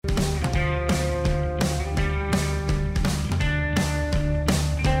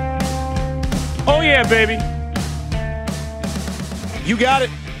Oh, yeah, baby. You got it.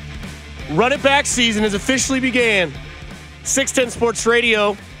 Run It Back season has officially began. 610 Sports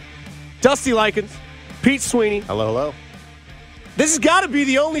Radio. Dusty Likens, Pete Sweeney. Hello, hello. This has got to be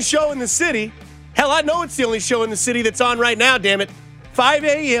the only show in the city. Hell, I know it's the only show in the city that's on right now, damn it. 5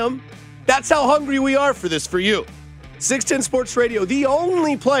 a.m. That's how hungry we are for this for you. 610 Sports Radio, the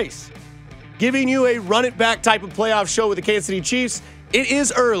only place giving you a Run It Back type of playoff show with the Kansas City Chiefs. It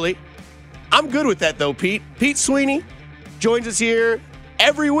is early. I'm good with that, though, Pete. Pete Sweeney joins us here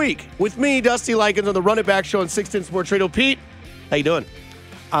every week with me, Dusty Likens, on the Run It Back show on 610 Sports Radio. Pete, how you doing?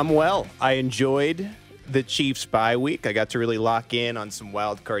 I'm well. I enjoyed the Chiefs bye week. I got to really lock in on some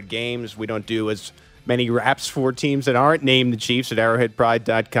wild card games. We don't do as many wraps for teams that aren't named the Chiefs at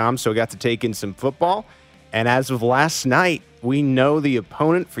arrowheadpride.com, so I got to take in some football. And as of last night, we know the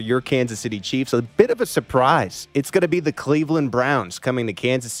opponent for your Kansas City Chiefs. A bit of a surprise. It's going to be the Cleveland Browns coming to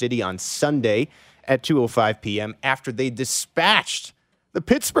Kansas City on Sunday at 2:05 p.m. after they dispatched the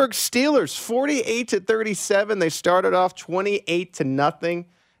Pittsburgh Steelers 48-37. They started off 28-0,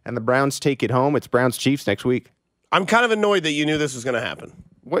 and the Browns take it home. It's Browns-Chiefs next week. I'm kind of annoyed that you knew this was going to happen.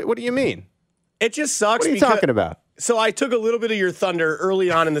 What do you mean? It just sucks. What are you talking about? So I took a little bit of your thunder early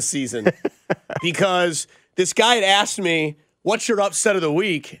on in the season because this guy had asked me, what's your upset of the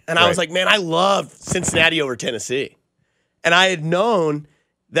week? And I was like, man, I love Cincinnati over Tennessee. And I had known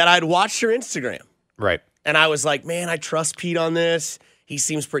that I'd watched your Instagram. Right. And I was like, man, I trust Pete on this. He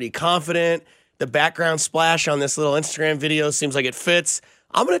seems pretty confident. The background splash on this little Instagram video seems like it fits.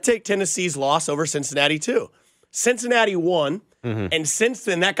 I'm going to take Tennessee's loss over Cincinnati, too. Cincinnati won, and since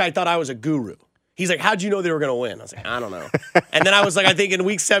then, that guy thought I was a guru. He's like, how'd you know they were going to win? I was like, I don't know. And then I was like, I think in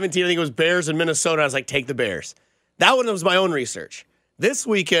week 17, I think it was Bears and Minnesota. I was like, take the Bears. That one was my own research. This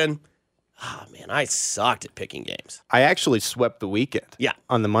weekend, man, I sucked at picking games. I actually swept the weekend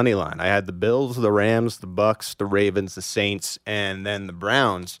on the money line. I had the Bills, the Rams, the Bucks, the Ravens, the Saints, and then the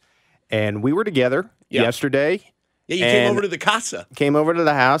Browns. And we were together yesterday. Yeah, you came over to the casa. Came over to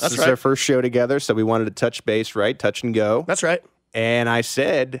the house. That's This is our first show together, so we wanted to touch base, right? Touch and go. That's right. And I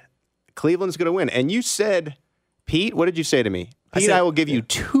said, Cleveland's going to win. And you said, Pete, what did you say to me? Pete, said, I will give you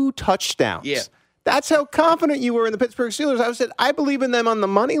 2 touchdowns. Yeah. That's how confident you were in the Pittsburgh Steelers. I said, I believe in them on the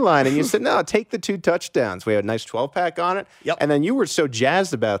money line. And you said, no, take the 2 touchdowns. We had a nice 12-pack on it. Yep. And then you were so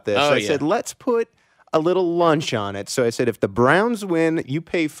jazzed about this. I said, let's put a little lunch on it. So I said, if the Browns win, you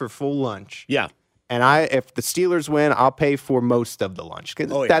pay for full lunch. Yeah. And if the Steelers win, I'll pay for most of the lunch.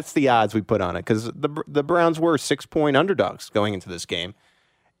 Because that's the odds we put on it. Because the Browns were 6-point underdogs going into this game.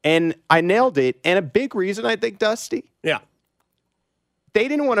 And I nailed it. And a big reason, I think, Dusty. Yeah. They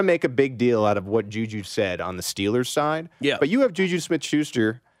didn't want to make a big deal out of what Juju said on the Steelers side. Yeah. But you have Juju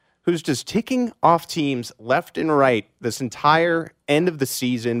Smith-Schuster, who's just ticking off teams left and right this entire end of the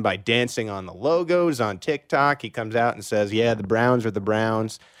season by dancing on the logos on TikTok. He comes out and says, yeah, the Browns are the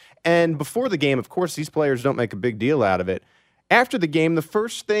Browns. And before the game, of course, these players don't make a big deal out of it. After the game, the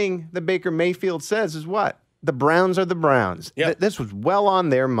first thing that Baker Mayfield says is what? The Browns are the Browns. Yep. This was well on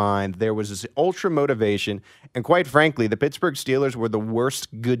their mind. There was this ultra motivation. And quite frankly, the Pittsburgh Steelers were the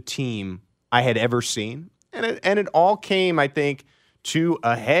worst good team I had ever seen. And it all came, I think, to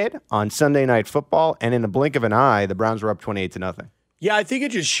a head on Sunday Night Football. And in a blink of an eye, the Browns were up 28-0. Yeah, I think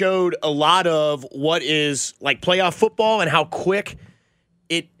it just showed a lot of what is like playoff football and how quick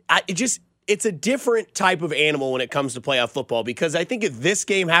it's a different type of animal when it comes to playoff football, because I think if this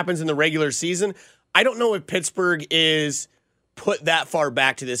game happens in the regular season, I don't know if Pittsburgh is put that far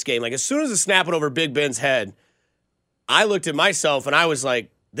back to this game. Like, as soon as the snap went over Big Ben's head, I looked at myself and I was like,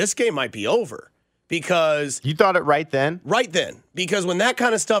 this game might be over. Because you thought it right then? Right then. Because when that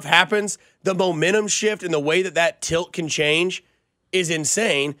kind of stuff happens, the momentum shift and the way that tilt can change is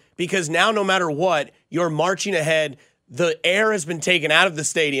insane, because now no matter what, you're marching ahead. The air has been taken out of the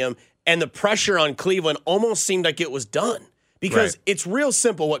stadium, and the pressure on Cleveland almost seemed like it was done. Because it's real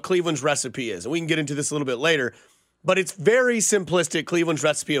simple what Cleveland's recipe is. And we can get into this a little bit later. But it's very simplistic, Cleveland's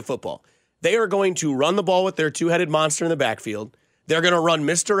recipe of football. They are going to run the ball with their 2-headed monster in the backfield. They're going to run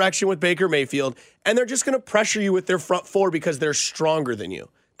misdirection with Baker Mayfield. And they're just going to pressure you with their front four because they're stronger than you.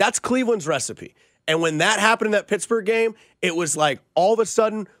 That's Cleveland's recipe. And when that happened in that Pittsburgh game, it was like all of a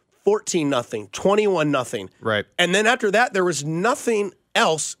sudden 14-0, 21-0. Right. And then after that, there was nothing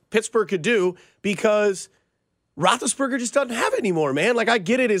else Pittsburgh could do because Roethlisberger just doesn't have it anymore, man. Like, I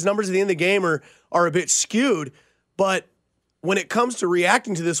get it, his numbers at the end of the game are a bit skewed, but when it comes to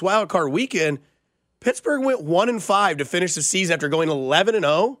reacting to this wild card weekend, Pittsburgh went 1-5 to finish the season after going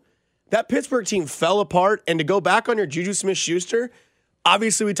 11-0. That Pittsburgh team fell apart, and to go back on your Juju Smith-Schuster,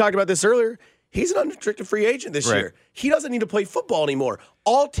 obviously we talked about this earlier, He's an unrestricted free agent this Right. year. He doesn't need to play football anymore.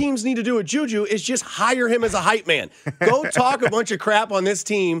 All teams need to do with Juju is just hire him as a hype man. Go talk a bunch of crap on this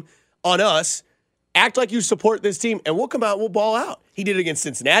team, on us, act like you support this team, and we'll come out, we'll ball out. He did it against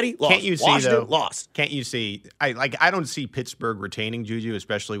Cincinnati, lost. Can't you see, Washington, though? lost. Can't you see? I don't see Pittsburgh retaining Juju,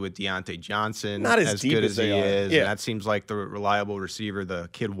 especially with Deontay Johnson. Not as deep good as as they he are. is. Yeah. And that seems like the reliable receiver, the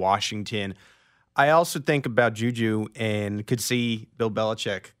kid Washington. I also think about Juju and could see Bill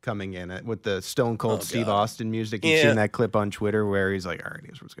Belichick coming in with the Stone Cold Steve Austin music. You've seen that clip on Twitter where he's like, all right,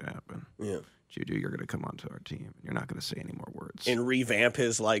 here's what's going to happen. Yeah. Juju, you're going to come onto our team. You're not going to say any more words. And revamp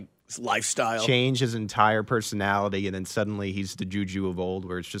his lifestyle. Change his entire personality, and then suddenly he's the Juju of old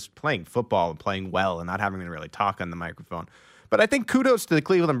where it's just playing football and playing well and not having to really talk on the microphone. But I think kudos to the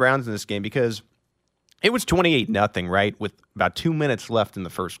Cleveland Browns in this game because it was 28-0, right, with about 2 minutes left in the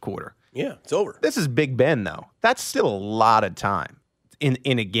first quarter. Yeah, it's over. This is Big Ben, though. That's still a lot of time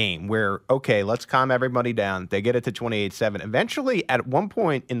in a game where, okay, let's calm everybody down. They get it to 28-7. Eventually, at one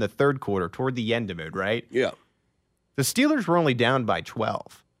point in the third quarter, toward the end of it, right? Yeah. The Steelers were only down by 12.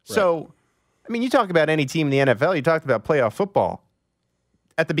 Right. So, I mean, you talk about any team in the NFL, you talked about playoff football.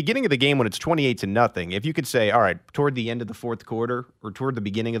 At the beginning of the game when it's 28-0, if you could say, all right, toward the end of the fourth quarter or toward the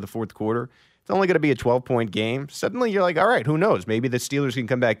beginning of the fourth quarter, it's only going to be a 12-point game. Suddenly you're like, all right, who knows? Maybe the Steelers can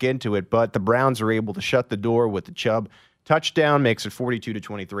come back into it, but the Browns are able to shut the door with the Chubb touchdown, makes it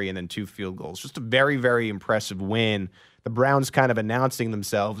 42-23, and then 2 field goals. Just a very, very impressive win. The Browns kind of announcing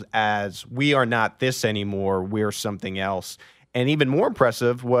themselves as, we are not this anymore, we're something else. And even more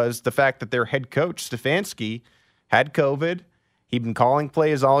impressive was the fact that their head coach, Stefanski, had COVID. He'd been calling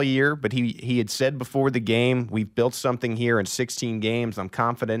plays all year, but he had said before the game, we've built something here in 16 games. I'm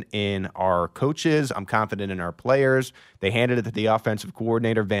confident in our coaches. I'm confident in our players. They handed it to the offensive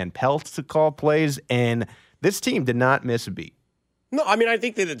coordinator, Van Pelt, to call plays, and this team did not miss a beat. No, I mean, I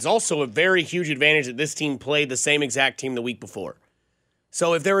think that it's also a very huge advantage that this team played the same exact team the week before.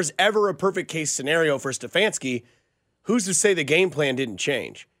 So if there was ever a perfect case scenario for Stefanski, who's to say the game plan didn't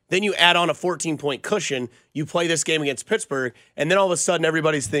change? Then you add on a 14-point cushion, you play this game against Pittsburgh, and then all of a sudden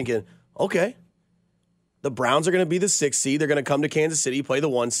everybody's thinking, okay, the Browns are going to be the 6th seed. They're going to come to Kansas City, play the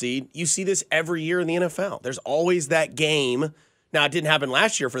 1 seed. You see this every year in the NFL. There's always that game. Now, it didn't happen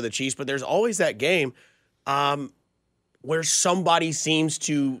last year for the Chiefs, but there's always that game where somebody seems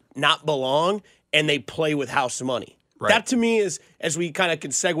to not belong and they play with house money. Right. That to me is, as we kind of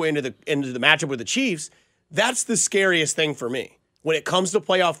can segue into the matchup with the Chiefs, that's the scariest thing for me when it comes to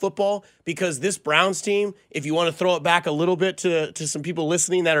playoff football, because this Browns team, if you want to throw it back a little bit to some people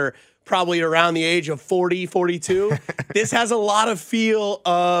listening that are probably around the age of 40, 42, this has a lot of feel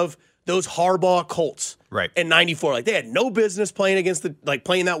of those Harbaugh Colts in 94. Like, they had no business playing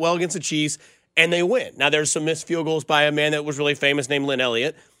playing that well against the Chiefs, and they win. Now, there's some missed field goals by a man that was really famous named Lynn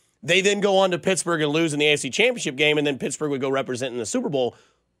Elliott. They then go on to Pittsburgh and lose in the AFC Championship game, and then Pittsburgh would go represent in the Super Bowl.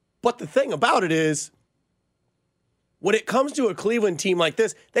 But the thing about it is, when it comes to a Cleveland team like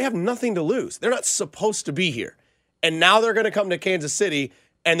this, they have nothing to lose. They're not supposed to be here. And now they're going to come to Kansas City,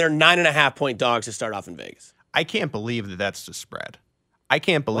 and they're 9.5-point dogs to start off in Vegas. I can't believe that that's the spread. I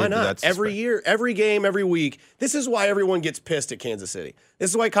can't believe that that's every year, every game, every week. This is why everyone gets pissed at Kansas City.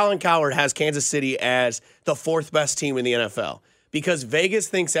 This is why Colin Cowherd has Kansas City as the 4th best team in the NFL. Because Vegas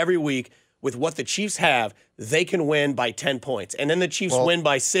thinks every week, with what the Chiefs have, they can win by 10 points. And then the Chiefs win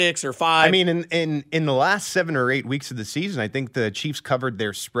by 6 or 5. I mean, in the last 7 or 8 weeks of the season, I think the Chiefs covered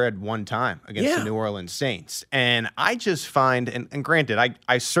their spread one time against the New Orleans Saints. And I just find, and granted,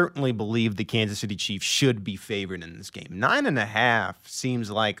 I certainly believe the Kansas City Chiefs should be favored in this game. 9.5 seems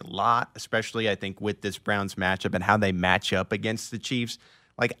like a lot, especially, I think, with this Browns matchup and how they match up against the Chiefs.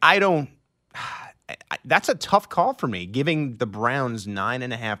 Like, that's a tough call for me, giving the Browns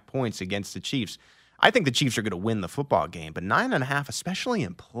 9.5 points against the Chiefs. I think the Chiefs are going to win the football game, but 9.5, especially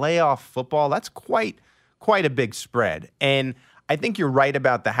in playoff football, that's quite a big spread. And I think you're right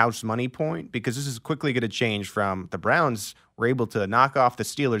about the house money point, because this is quickly going to change from the Browns were able to knock off the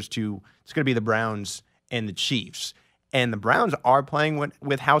Steelers to it's going to be the Browns and the Chiefs. And the Browns are playing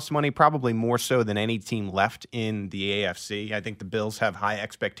with house money, probably more so than any team left in the AFC. I think the Bills have high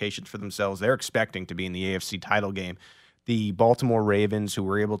expectations for themselves. They're expecting to be in the AFC title game. The Baltimore Ravens, who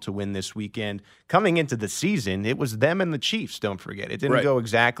were able to win this weekend, coming into the season, it was them and the Chiefs, don't forget. It didn't go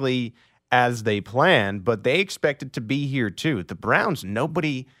exactly as they planned, but they expected to be here too. The Browns,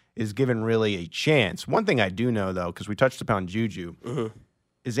 nobody is given really a chance. One thing I do know, though, because we touched upon Juju,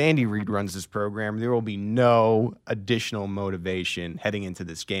 is Andy Reid runs this program. There will be no additional motivation heading into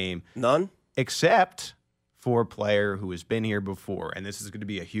this game. None? Except for a player who has been here before. And this is going to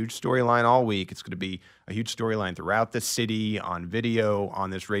be a huge storyline all week. It's going to be a huge storyline throughout the city, on video,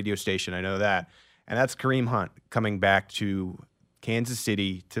 on this radio station. I know that. And that's Kareem Hunt coming back to Kansas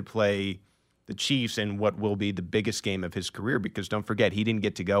City to play the Chiefs in what will be the biggest game of his career, because don't forget, he didn't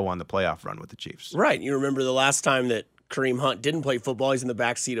get to go on the playoff run with the Chiefs. Right. You remember the last time that Kareem Hunt didn't play football, he's in the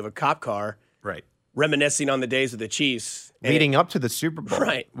backseat of a cop car. Right. Reminiscing on the days with the Chiefs. Leading up to the Super Bowl,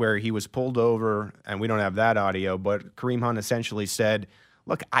 right, where he was pulled over, and we don't have that audio, but Kareem Hunt essentially said,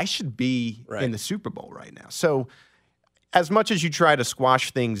 look, I should be in the Super Bowl right now. So as much as you try to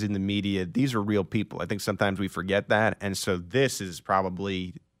squash things in the media, these are real people. I think sometimes we forget that. And so this is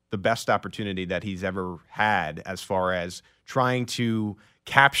probably the best opportunity that he's ever had as far as trying to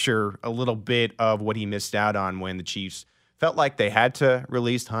capture a little bit of what he missed out on when the Chiefs felt like they had to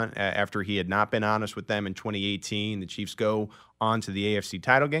release Hunt after he had not been honest with them in 2018. The Chiefs go on to the AFC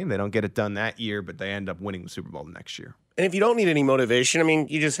title game. They don't get it done that year, but they end up winning the Super Bowl the next year. And if you don't need any motivation, I mean,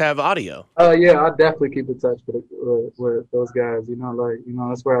 you just have audio. Yeah, I definitely keep in touch with those guys.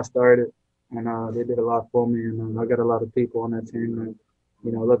 That's where I started, and they did a lot for me. And I got a lot of people on that team that,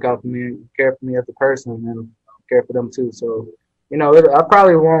 look out for me, care for me as a person, and care for them too. So, I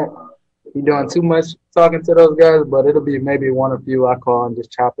probably won't be doing too much talking to those guys, but it'll be maybe one or few I call and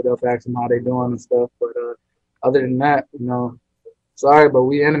just chop it up, ask them how they doing and stuff. But other than that, sorry, but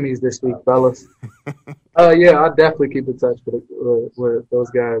we enemies this week, fellas. Yeah, I definitely keep in touch with those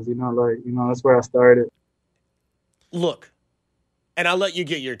guys. That's where I started. Look, and I'll let you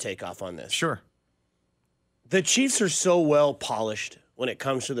get your take off on this. Sure. The Chiefs are so well polished when it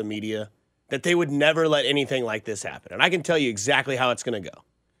comes to the media that they would never let anything like this happen. And I can tell you exactly how it's going to go.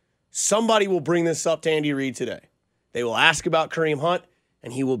 Somebody will bring this up to Andy Reid today. They will ask about Kareem Hunt,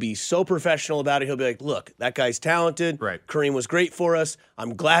 and he will be so professional about it. He'll be like, look, that guy's talented. Right. Kareem was great for us.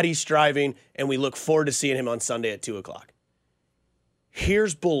 I'm glad he's striving, and we look forward to seeing him on Sunday at 2 o'clock.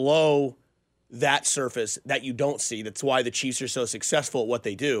 Here's below that surface that you don't see. That's why the Chiefs are so successful at what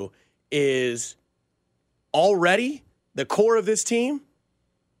they do, is already the core of this team,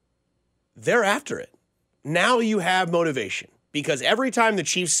 they're after it. Now you have motivation. Because every time the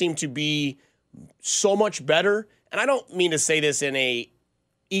Chiefs seem to be so much better, and I don't mean to say this in a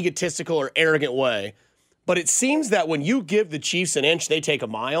egotistical or arrogant way, but it seems that when you give the Chiefs an inch, they take a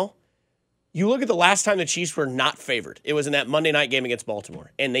mile. You look at the last time the Chiefs were not favored. It was in that Monday night game against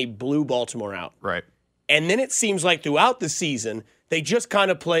Baltimore, and they blew Baltimore out. Right. And then it seems like throughout the season, they just kind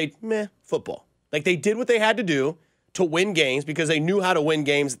of played football. Like they did what they had to do to win games because they knew how to win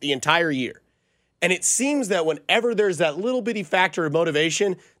games the entire year. And it seems that whenever there's that little bitty factor of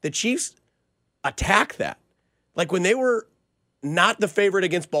motivation, the Chiefs attack that. Like when they were not the favorite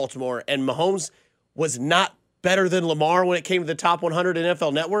against Baltimore and Mahomes was not better than Lamar when it came to the top 100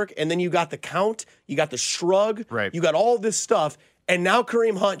 NFL Network, and then you got the count, you got the shrug, right. You got all this stuff, and now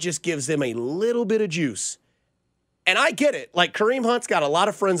Kareem Hunt just gives them a little bit of juice. And I get it. Like Kareem Hunt's got a lot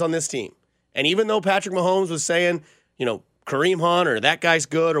of friends on this team. And even though Patrick Mahomes was saying, Kareem Hunt or that guy's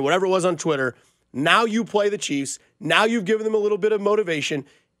good or whatever it was on Twitter, now you play the Chiefs. Now you've given them a little bit of motivation,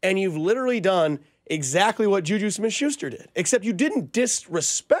 and you've literally done exactly what Juju Smith-Schuster did, except you didn't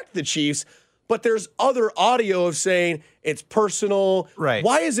disrespect the Chiefs, but there's other audio of saying it's personal. Right.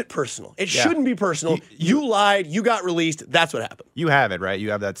 Why is it personal? It shouldn't be personal. You lied. You got released. That's what happened. You have it, right?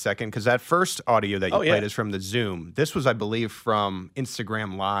 You have that second, because that first audio that you played is from the Zoom. This was, I believe, from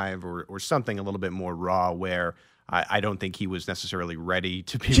Instagram Live or something a little bit more raw where I don't think he was necessarily ready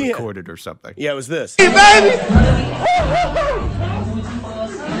to be recorded or something. Yeah, it was this. Hey, baby!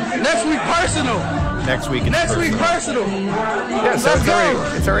 Next week, personal. Next week, personal. Yeah, so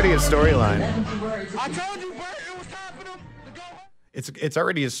it's already a storyline. I told you, Bert, it was time for them to go home. It's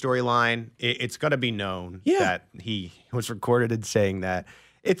already a storyline. It's going to be known that he was recorded in saying that.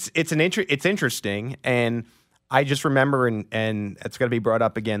 It's interesting, and I just remember, and it's going to be brought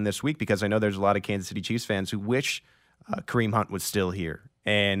up again this week because I know there's a lot of Kansas City Chiefs fans who wish Kareem Hunt was still here.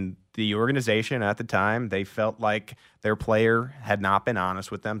 And the organization at the time, they felt like their player had not been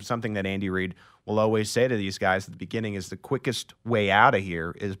honest with them. Something that Andy Reid will always say to these guys at the beginning is the quickest way out of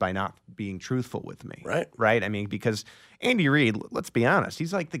here is by not being truthful with me. Right? I mean, because Andy Reid, let's be honest,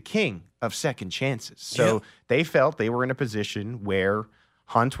 he's like the king of second chances. So they felt they were in a position where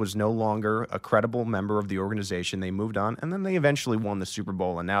Hunt was no longer a credible member of the organization. They moved on, and then they eventually won the Super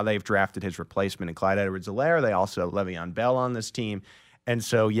Bowl, and now they've drafted his replacement in Clyde Edwards-Helaire. They also have Le'Veon Bell on this team. And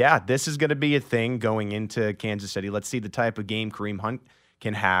so, this is going to be a thing going into Kansas City. Let's see the type of game Kareem Hunt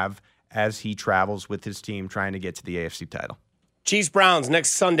can have as he travels with his team trying to get to the AFC title. Chiefs-Browns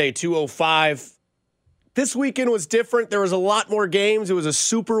next Sunday, 2:05. This weekend was different. There was a lot more games. It was a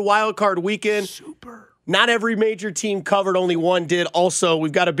super wild card weekend. Not every major team covered, only one did. Also,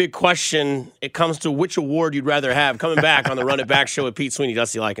 we've got a big question. It comes to which award you'd rather have. Coming back on the Run It Back Show with Pete Sweeney,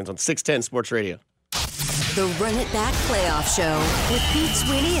 Dusty Likens on 610 Sports Radio. The Run It Back Playoff Show with Pete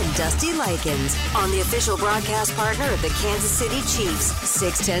Sweeney and Dusty Likens on the official broadcast partner of the Kansas City Chiefs,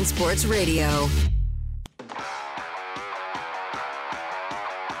 610 Sports Radio.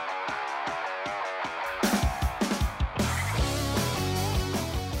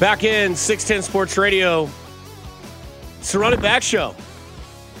 Back in 610 Sports Radio. It's the Run It Back Show.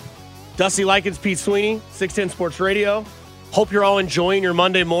 Dusty Likens, Pete Sweeney, 610 Sports Radio. Hope you're all enjoying your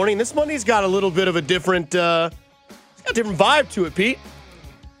Monday morning. This Monday's got a little bit of a different vibe to it, Pete.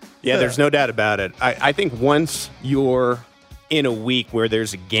 Yeah, there's no doubt about it. I think once you're in a week where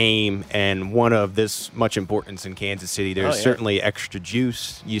there's a game and one of this much importance in Kansas City, there's certainly extra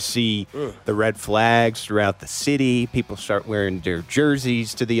juice. You see the red flags throughout the city. People start wearing their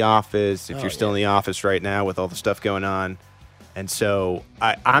jerseys to the office, if you're still in the office right now with all the stuff going on. And so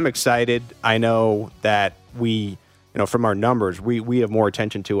I'm excited. I know that we, from our numbers, we have more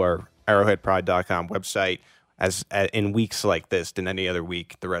attention to our arrowheadpride.com website in weeks like this than any other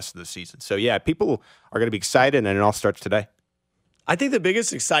week the rest of the season. So, yeah, people are going to be excited, and it all starts today. I think the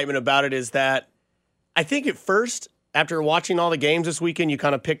biggest excitement about it is that I think at first, after watching all the games this weekend, you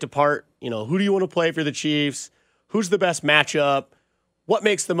kind of picked apart, who do you want to play for the Chiefs? Who's the best matchup? What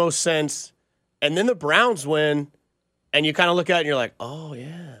makes the most sense? And then the Browns win, and you kind of look at it and you're like, oh,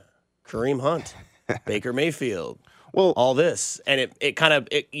 yeah, Kareem Hunt, Baker Mayfield, all this. And you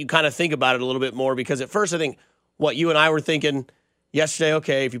kind of think about it a little bit more because at first I think what you and I were thinking yesterday,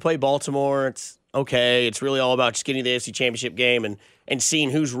 okay, if you play Baltimore, it's okay, it's really all about just getting the AFC Championship game and seeing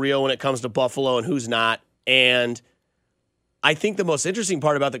who's real when it comes to Buffalo and who's not. And I think the most interesting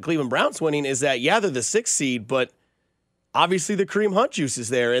part about the Cleveland Browns winning is that, yeah, they're the 6th seed, but obviously the Kareem Hunt juice is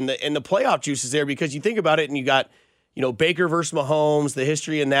there and the playoff juice is there because you think about it and you got, Baker versus Mahomes, the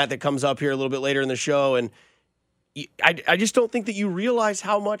history in that comes up here a little bit later in the show. And I just don't think that you realize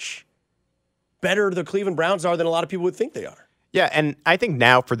how much better the Cleveland Browns are than a lot of people would think they are. Yeah, and I think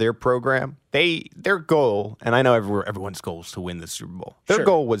now for their program, their goal, and I know everyone's goal is to win the Super Bowl. Their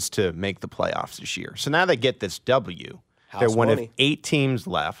goal was to make the playoffs this year. So now they get this W. They're one of 8 teams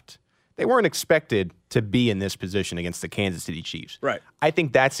left. They weren't expected to be in this position against the Kansas City Chiefs. Right. I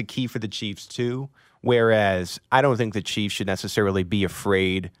think that's a key for the Chiefs too, whereas I don't think the Chiefs should necessarily be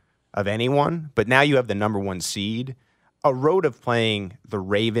afraid of anyone. But now you have the number 1 seed. A road of playing the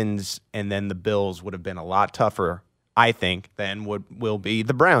Ravens and then the Bills would have been a lot tougher, I think, than will be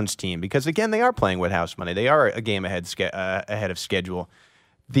the Browns team. Because, again, they are playing with house money. They are a game ahead of schedule.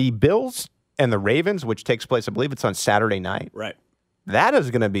 The Bills and the Ravens, which takes place, I believe it's on Saturday night. Right. That is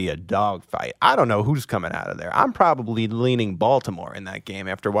going to be a dogfight. I don't know who's coming out of there. I'm probably leaning Baltimore in that game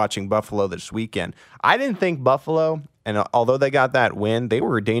after watching Buffalo this weekend. I didn't think Buffalo, and although they got that win, they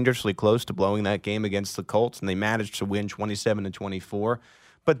were dangerously close to blowing that game against the Colts, and they managed to win 27-24.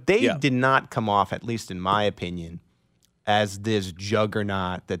 But they did not come off, at least in my opinion, as this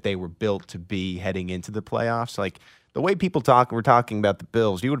juggernaut that they were built to be heading into the playoffs. Like, the way people were talking about the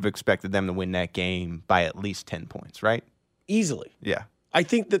Bills, you would have expected them to win that game by at least 10 points, right? Easily. Yeah. I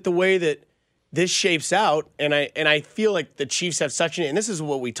think that the way that this shapes out, and I feel like the Chiefs have such and this is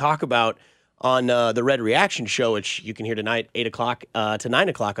what we talk about on the Red Reaction Show, which you can hear tonight, 8 o'clock to 9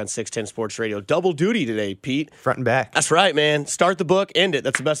 o'clock on 610 Sports Radio. Double duty today, Pete. Front and back. That's right, man. Start the book, end it.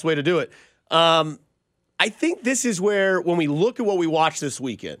 That's the best way to do it. I think this is where, when we look at what we watched this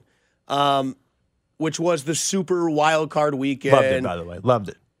weekend, which was the super wild card weekend. Loved it, by the way. Loved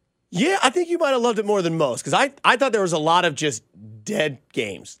it. Yeah, I think you might have loved it more than most because I thought there was a lot of just dead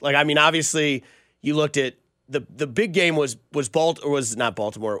games. Like, I mean, obviously, you looked at the big game was not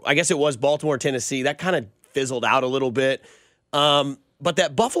Baltimore. I guess it was Baltimore, Tennessee. That kind of fizzled out a little bit. But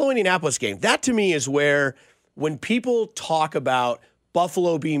that Buffalo Indianapolis game, that to me is where when people talk about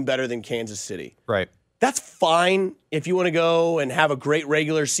Buffalo being better than Kansas City, right? That's fine if you want to go and have a great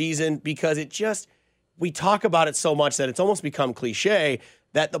regular season because we talk about it so much that it's almost become cliche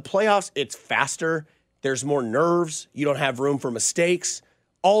that the playoffs, it's faster, there's more nerves, you don't have room for mistakes.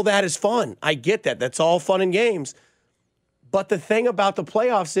 All that is fun. I get that. That's all fun and games. But the thing about the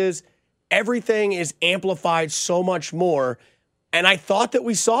playoffs is everything is amplified so much more. And I thought that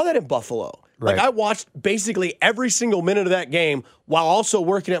we saw that in Buffalo. Right. Like, I watched basically every single minute of that game while also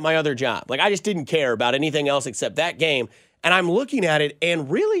working at my other job. Like, I just didn't care about anything else except that game. And I'm looking at it, and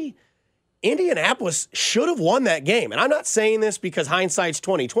really, Indianapolis should have won that game. And I'm not saying this because hindsight's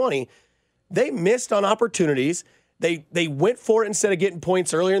 2020. They missed on opportunities. They went for it instead of getting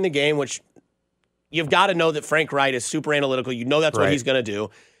points earlier in the game, which you've got to know that Frank Wright is super analytical. You know that's what he's going to do.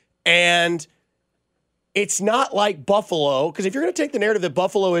 And it's not like Buffalo, because if you're going to take the narrative that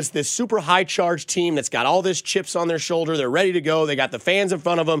Buffalo is this super high-charged team that's got all this chips on their shoulder, they're ready to go, they got the fans in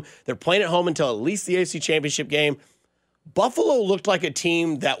front of them, they're playing at home until at least the AFC Championship game. Buffalo looked like a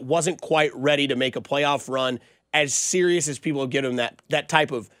team that wasn't quite ready to make a playoff run as serious as people give them that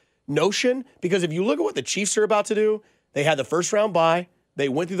type of notion. Because if you look at what the Chiefs are about to do, they had the first-round bye. They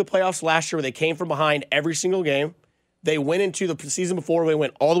went through the playoffs last year where they came from behind every single game. They went into the season before, they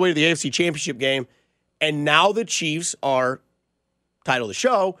went all the way to the AFC Championship game. And now the Chiefs are, title of the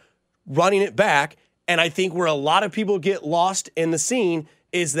show, running it back. And I think where a lot of people get lost in the scene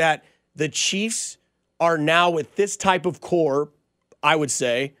is that the Chiefs are now with this type of core, I would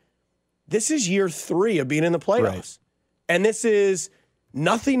say, this is year 3 of being in the playoffs. Right. And this is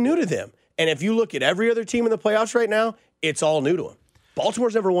nothing new to them. And if you look at every other team in the playoffs right now, it's all new to them.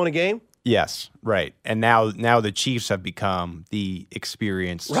 Baltimore's never won a game. Yes, right. And now the Chiefs have become the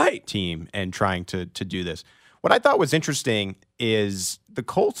experienced team and trying to do this. What I thought was interesting is the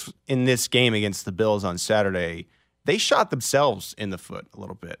Colts in this game against the Bills on Saturday, they shot themselves in the foot a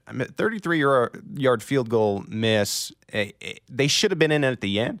little bit. I mean, 33-yard field goal miss. They should have been in at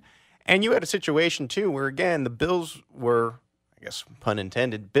the end. And you had a situation, too, where, again, the Bills were, I guess, pun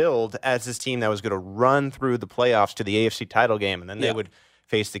intended, billed as this team that was going to run through the playoffs to the AFC title game, and then they would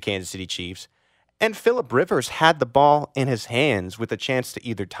face the Kansas City Chiefs. And Phillip Rivers had the ball in his hands with a chance to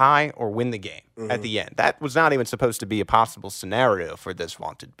either tie or win the game at the end. That was not even supposed to be a possible scenario for this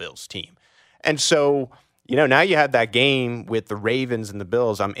vaunted Bills team. And so, now you have that game with the Ravens and the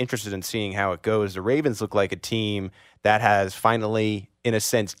Bills. I'm interested in seeing how it goes. The Ravens look like a team that has finally, in a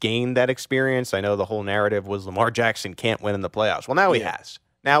sense, gained that experience. I know the whole narrative was Lamar Jackson can't win in the playoffs. Well, now he has.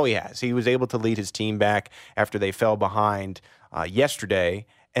 Now he has. He was able to lead his team back after they fell behind yesterday.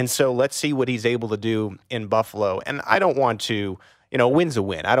 And so let's see what he's able to do in Buffalo. And I don't want to, a win's a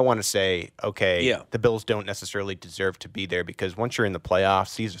win. I don't want to say, the Bills don't necessarily deserve to be there, because once you're in the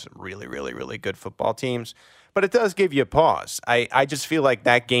playoffs, these are some really, really, really good football teams. But it does give you a pause. I just feel like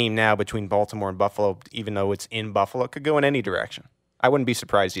that game now between Baltimore and Buffalo, even though it's in Buffalo, could go in any direction. I wouldn't be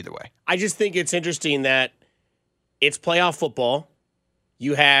surprised either way. I just think it's interesting that it's playoff football.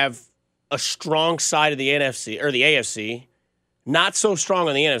 You have a strong side of the NFC or the AFC, not so strong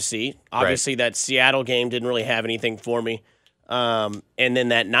on the NFC. Obviously, that Seattle game didn't really have anything for me. And then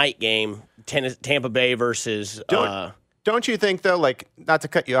that night game, Tampa Bay versus. Don't you think, though, like, not to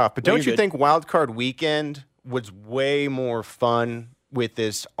cut you off, but don't you think Wild Card Weekend was way more fun with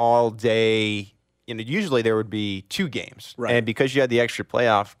this all day? Usually there would be 2 games. Right. And because you had the extra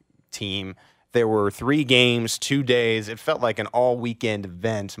playoff team, there were 3 games, 2 days. It felt like an all-weekend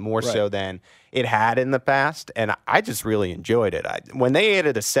event more so than it had in the past, and I just really enjoyed it. When they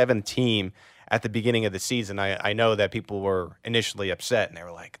added a 7th team at the beginning of the season, I know that people were initially upset, and they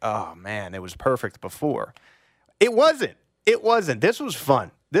were like, oh, man, it was perfect before. It wasn't. It wasn't. This was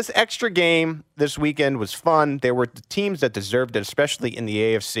fun. This extra game this weekend was fun. There were teams that deserved it, especially in the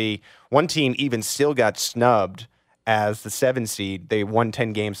AFC. One team even still got snubbed as the 7 seed. They won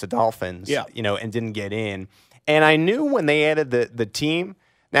 10 games to Dolphins, and didn't get in. And I knew when they added the team,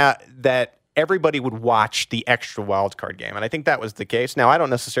 now that everybody would watch the extra wild card game. And I think that was the case. Now, I don't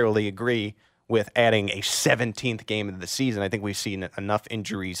necessarily agree with adding a 17th game of the season. I think we've seen enough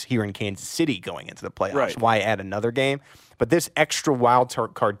injuries here in Kansas City going into the playoffs. Right. Why add another game? But this extra wild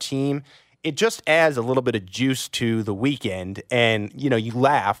card team, it just adds a little bit of juice to the weekend. And, you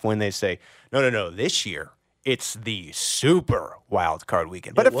laugh when they say, no, this year it's the super wild card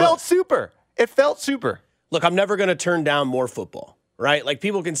weekend. But it felt super. It felt super. Look, I'm never going to turn down more football, right? Like,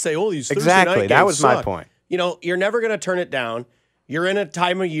 people can say, these Thursday exactly. night games That was suck. my point. You're never going to turn it down. You're in a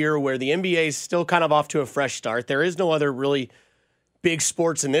time of year where the NBA is still kind of off to a fresh start. There is no other really big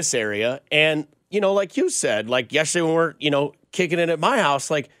sports in this area. And, like you said, like yesterday when we're, kicking it at my house,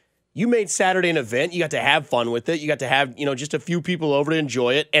 like, you made Saturday an event. You got to have fun with it. You got to have, just a few people over to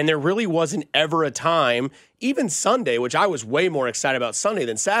enjoy it. And there really wasn't ever a time, even Sunday, which I was way more excited about Sunday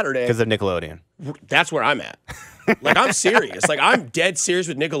than Saturday. Because of Nickelodeon. That's where I'm at. Like, I'm serious. Like, I'm dead serious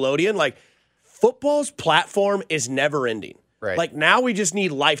with Nickelodeon. Like, football's platform is never ending. Right. Like, now we just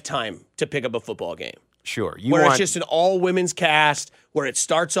need Lifetime to pick up a football game. Sure. It's just an all-women's cast where it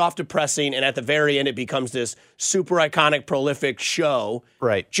starts off depressing and at the very end it becomes this super iconic, prolific show.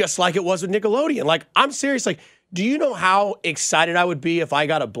 Right. Just like it was with Nickelodeon. Like, I'm serious. Like, do you know how excited I would be if I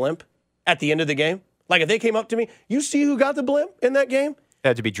got a blimp at the end of the game? Like, if they came up to me, you see who got the blimp in that game? It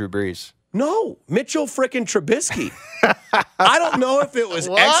had to be Drew Brees. No, Mitchell frickin' Trubisky. I don't know if it was...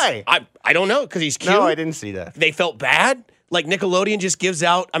 Why? I don't know, because he's cute. No, I didn't see that. They felt bad. Like, Nickelodeon just gives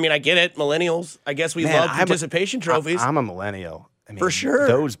out... I mean, I get it. Millennials. I guess we love participation trophies. I'm a millennial. I mean, For sure.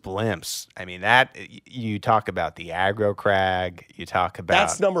 Those blimps. I mean, that you talk about the aggro crag. You talk about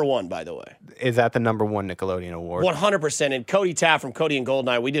That's number one, by the way. Is that the number one Nickelodeon award? 100%. And Cody Tapp from Cody and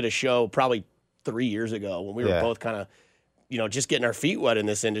Goldeneye, we did a show probably 3 years ago when we were both kind of, just getting our feet wet in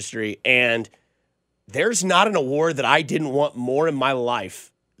this industry. And there's not an award that I didn't want more in my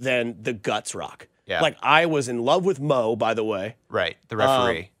life than the Guts Rock. Yeah. Like, I was in love with Mo, by the way. Right, the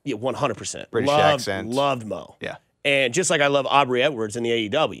referee. Yeah, 100%. British accent. Loved Mo. Yeah. And just like I love Aubrey Edwards in the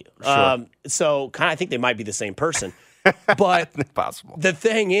AEW. Sure. So kind of I think they might be the same person. But Possible. the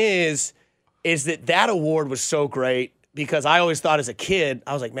thing is that award was so great because I always thought as a kid,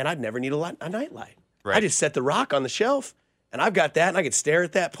 I was like, man, I'd never need a nightlight. Right. I just set the Rock on the shelf, and I've got that, and I could stare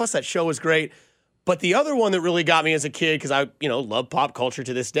at that. Plus, that show was great. But the other one that really got me as a kid, because I, love pop culture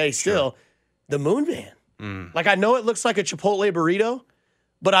to this day still, the Moon Man. Like, I know it looks like a Chipotle burrito,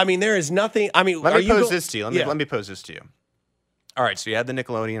 but, I mean, there is nothing. I mean, let me pose this to you. Yeah. Let me pose this to you. All right, so you had the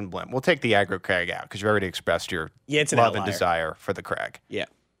Nickelodeon blimp. We'll take the aggro crag out because you've already expressed your it's an love outlier. and desire for the crag. Yeah.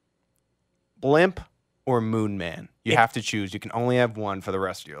 Blimp or Moon Man? You have to choose. You can only have one for the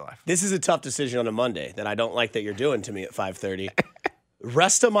rest of your life. This is a tough decision on a Monday that I don't like that you're doing to me at 5:30.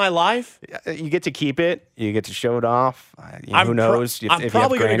 Rest of my life, You get to keep it. You get to show it off. Who knows? I'm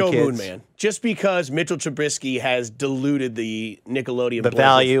probably going to go Moon Man, just because Mitchell Trubisky has diluted the Nickelodeon. The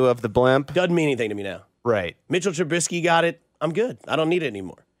value of the blimp doesn't mean anything to me now. Right. Mitchell Trubisky got it. I'm good. I don't need it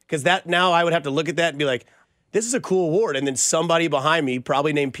anymore. Because that now I would have to look at that and be like, this is a cool award. And then somebody behind me,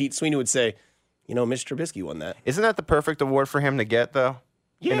 probably named Pete Sweeney, would say, Mr. Trubisky won that. Isn't that the perfect award for him to get, though?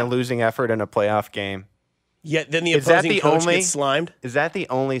 Yeah. In a losing effort in a playoff game. Yet then the opposing coach gets slimed. Is that the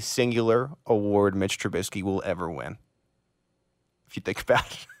only singular award Mitch Trubisky will ever win? If you think about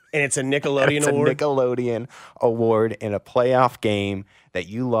it. And it's a Nickelodeon award? It's a Nickelodeon award in a playoff game that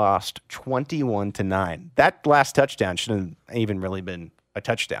you lost 21-9. That last touchdown shouldn't have even really been a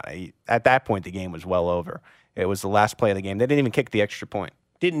touchdown. At that point, the game was well over. It was the last play of the game. They didn't even kick the extra point.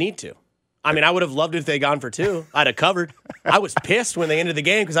 Didn't need to. I mean, I would have loved it if they gone for 2. I'd have covered. I was pissed when they ended the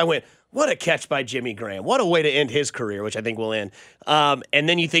game because I went, what a catch by Jimmy Graham. What a way to end his career, which I think will end. And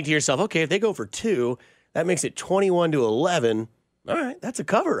then you think to yourself, okay, if they go for 2, that makes it 21-11. All right, that's a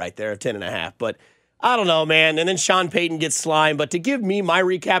cover right there of 10.5. But I don't know, man. And then Sean Payton gets slimed. But to give me my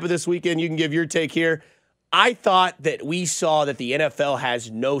recap of this weekend, you can give your take here. I thought that we saw that the NFL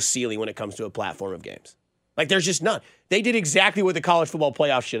has no ceiling when it comes to a platform of games. Like, there's just none. They did exactly what the college football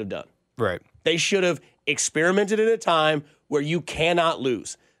playoffs should have done. Right. They should have experimented at a time where you cannot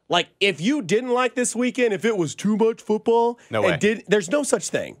lose. Like, if you didn't like this weekend, if it was too much football, no way. There's no such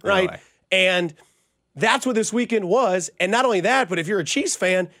thing, right? No way. And that's what this weekend was. And not only that, but if you're a Chiefs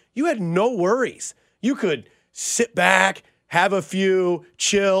fan, you had no worries. You could sit back, have a few,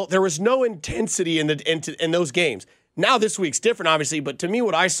 chill. There was no intensity in those games. Now this week's different, obviously, but to me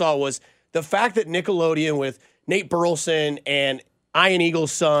what I saw was the fact that Nickelodeon with Nate Burleson and Iron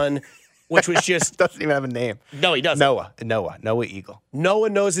Eagle's son, which was just... doesn't even have a name. No, he doesn't. Noah Eagle. No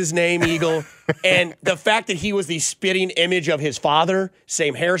one knows his name, Eagle. And the fact that he was the spitting image of his father,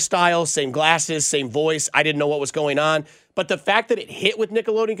 same hairstyle, same glasses, same voice. I didn't know what was going on. But the fact that it hit with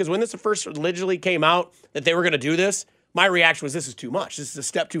Nickelodeon, because when this first allegedly came out that they were going to do this, my reaction was, this is too much. This is a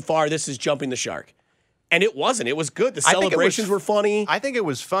step too far. This is jumping the shark. And it wasn't. It was good. The celebrations were funny. I think it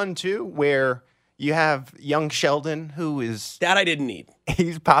was fun, too, where you have young Sheldon, who is... That I didn't need.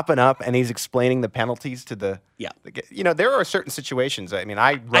 He's popping up, and he's explaining the penalties to the... Yeah. There are certain situations. I mean,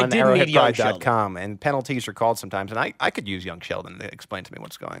 I run arrowheadpride.com, and penalties are called sometimes, and I could use young Sheldon to explain to me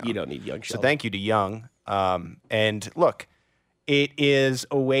what's going on. You don't need young Sheldon. So thank you to Young. And look, it is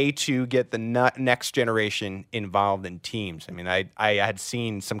a way to get the next generation involved in teams. I mean, I had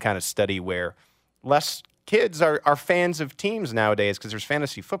seen some kind of study where less kids are fans of teams nowadays because there's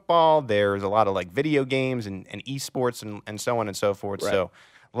fantasy football, there's a lot of like video games and esports and so on and so forth. Right. So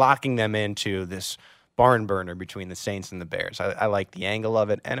locking them into this barn burner between the Saints and the Bears. I like the angle of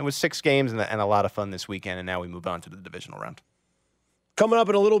it. And it was 6 games and a lot of fun this weekend, and now we move on to the divisional round. Coming up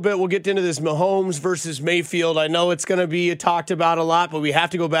in a little bit, we'll get into this Mahomes versus Mayfield. I know it's going to be talked about a lot, but we have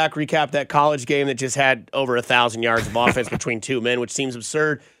to go back, recap that college game that just had over 1,000 yards of offense between 2 men, which seems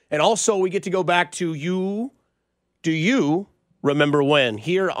absurd. And also, we get to go back to you. Do you remember when?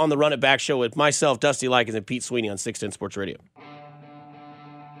 Here on the Run It Back show with myself, Dusty Likens, and Pete Sweeney on 610 Sports Radio.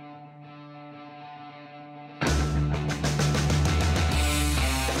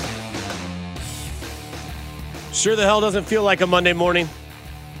 Sure the hell doesn't feel like a Monday morning.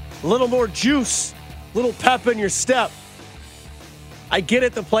 A little more juice, a little pep in your step. I get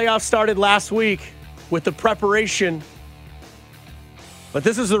it, the playoffs started last week with the preparation But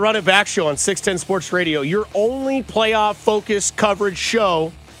this is the Run It Back show on 610 Sports Radio, your only playoff-focused coverage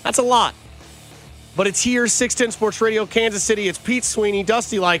show. That's a lot. But it's here, 610 Sports Radio, Kansas City. It's Pete Sweeney,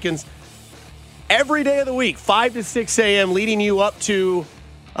 Dusty Likens. Every day of the week, 5 to 6 a.m., leading you up to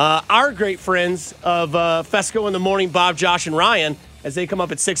our great friends of Fesco in the Morning, Bob, Josh, and Ryan, as they come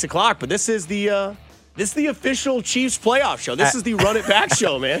up at 6 o'clock. But this is the official Chiefs playoff show. This is the Run It Back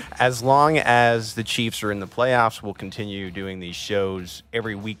show, man. As long as the Chiefs are in the playoffs, we'll continue doing these shows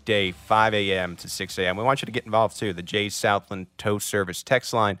every weekday, 5 a.m. to 6 a.m. We want you to get involved, too. The Jay Southland Tow Service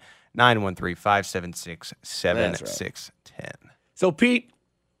text line, 913-576-7610. So, Pete,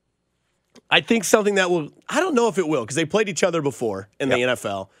 I think something that will – I don't know if it will because they played each other before in the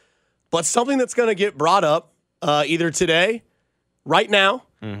NFL. But something that's going to get brought up either today, right now,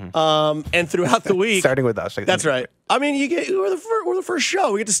 and throughout the week. Starting with us. That's right. I mean, we're the first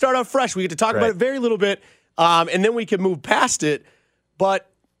show. We get to start off fresh. We get to talk about it very little bit, and then we can move past it. But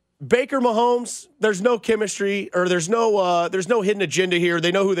Baker Mahomes, there's no chemistry or there's no hidden agenda here.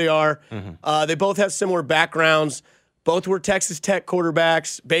 They know who they are. They both have similar backgrounds. Both were Texas Tech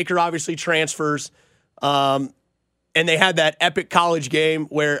quarterbacks. Baker obviously transfers. And they had that epic college game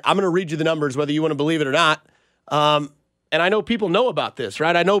where I'm going to read you the numbers, whether you want to believe it or not. And I know people know about this,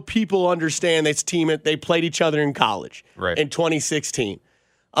 right? I know people understand this team. They played each other in college in 2016.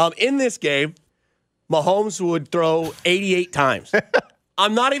 In this game, Mahomes would throw 88 times.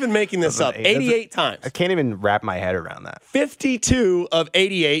 I'm not even making this up. 88 times. I can't even wrap my head around that. 52 of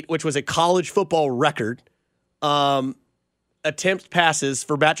 88, which was a college football record. Attempt passes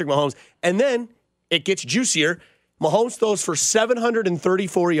for Patrick Mahomes. And then it gets juicier. Mahomes throws for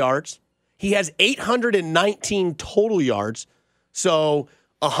 734 yards. He has 819 total yards, so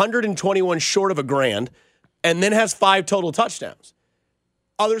 121 short of a grand, and then has 5 total touchdowns.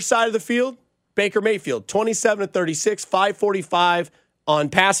 Other side of the field, Baker Mayfield, 27 of 36, 545 on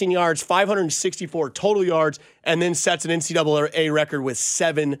passing yards, 564 total yards, and then sets an NCAA record with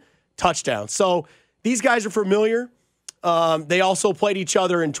 7 touchdowns. So these guys are familiar. They also played each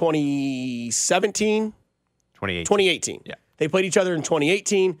other in 2017? 2018. Yeah. They played each other in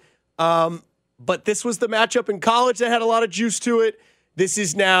 2018. But this was the matchup in college that had a lot of juice to it. This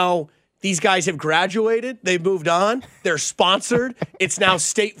is now, these guys have graduated. They've moved on. They're sponsored. It's now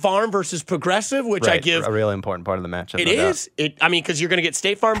State Farm versus Progressive, which I give. A really important part of the matchup. It is. Because you're going to get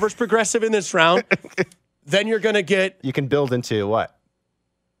State Farm versus Progressive in this round. Then you're going to get. You can build into what?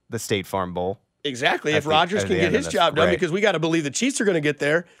 The State Farm Bowl. Exactly. If Rodgers can get his job done, because we got to believe the Chiefs are going to get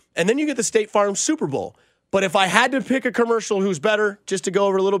there. And then you get the State Farm Super Bowl. But if I had to pick a commercial who's better, just to go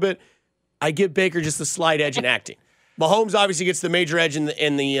over a little bit, I give Baker just the slight edge in acting. Mahomes obviously gets the major edge in the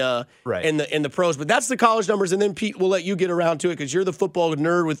pros, but that's the college numbers. And then Pete, we'll let you get around to it because you're the football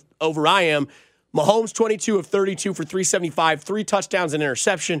nerd over I am. Mahomes 22 of 32 for 375, 3 touchdowns and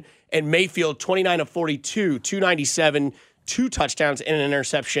interception, and Mayfield 29 of 42, 297, 2 touchdowns and an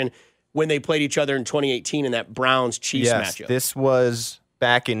interception when they played each other in 2018 in that Browns-Chiefs matchup. This was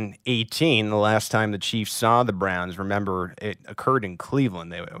back in 18, the last time the Chiefs saw the Browns. Remember, it occurred in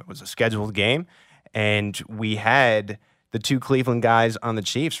Cleveland. It was a scheduled game, and we had the 2 Cleveland guys on the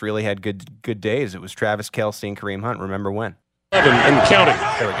Chiefs really had good days. It was Travis Kelce and Kareem Hunt. Remember when? And counting.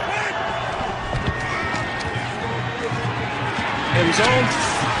 There we go. End zone.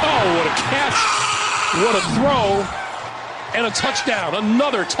 Oh, what a catch. What a throw. And a touchdown.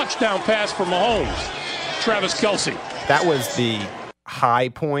 Another touchdown pass for Mahomes. Travis Kelce. That was the high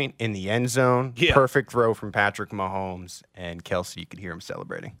point in the end zone. Yeah. Perfect throw from Patrick Mahomes, and Kelce, you could hear him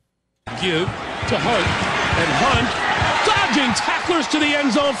celebrating. Give to Hunt, and Hunt dodging tacklers to the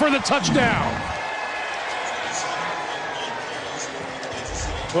end zone for the touchdown.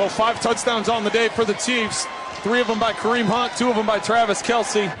 Well, 5 touchdowns on the day for the Chiefs. 3 of them by Kareem Hunt, 2 of them by Travis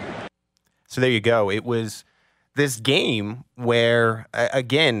Kelce. So there you go. It was this game where,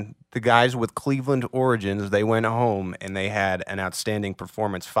 again, the guys with Cleveland origins, they went home and they had an outstanding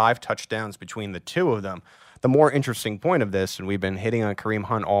performance. 5 touchdowns between the 2 of them. The more interesting point of this, and we've been hitting on Kareem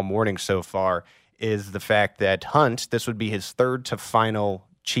Hunt all morning so far, is the fact that Hunt, this would be his 3rd to final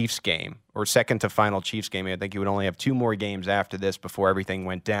Chiefs game, or 2nd to final Chiefs game. I think he would only have 2 more games after this before everything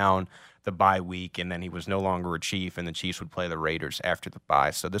went down, the bye week, and then he was no longer a Chief, and the Chiefs would play the Raiders after the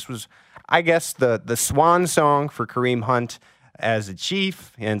bye. So this was, I guess, the swan song for Kareem Hunt as a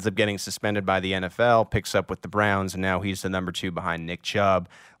Chief. He ends up getting suspended by the NFL, picks up with the Browns, and now he's the number 2 behind Nick Chubb,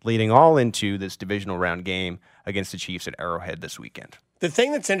 leading all into this divisional round game against the Chiefs at Arrowhead this weekend. The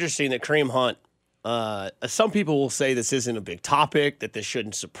thing that's interesting that Kareem Hunt, some people will say this isn't a big topic, that this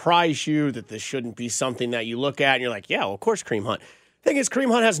shouldn't surprise you, that this shouldn't be something that you look at and you're like, yeah, well, of course Kareem Hunt. The thing is,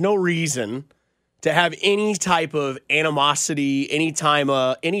 Kareem Hunt has no reason to have any type of animosity, any type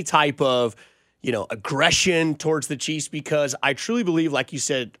of aggression towards the Chiefs, because I truly believe, like you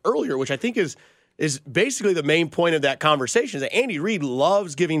said earlier, which I think is basically the main point of that conversation, is that Andy Reid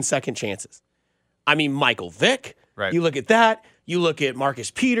loves giving second chances. I mean, Michael Vick, right. You look at that. You look at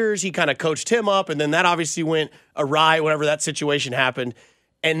Marcus Peters. He kind of coached him up, and then that obviously went awry whenever that situation happened.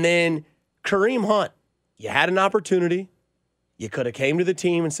 And then Kareem Hunt, you had an opportunity. You could have came to the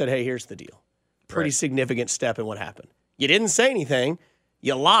team and said, hey, here's the deal. Pretty significant step in what happened. You didn't say anything.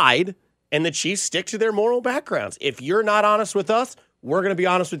 You lied, and the Chiefs stick to their moral backgrounds. If you're not honest with us, we're going to be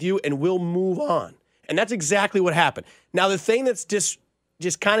honest with you, and we'll move on. And that's exactly what happened. Now, the thing that's just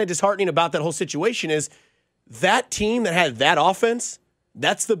kind of disheartening about that whole situation is that team that had that offense,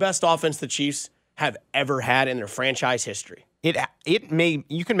 that's the best offense the Chiefs have ever had in their franchise history. You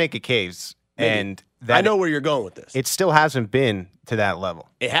can make a case, Maybe. And that I know where you're going with this. It still hasn't been to that level.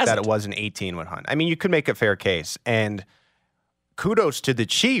 It hasn't. That it was in 18 with Hunt. I mean, you could make a fair case, and kudos to the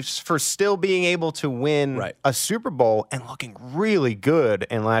Chiefs for still being able to win a Super Bowl and looking really good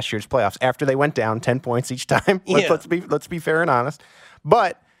in last year's playoffs after they went down 10 points each time. Let's be fair and honest.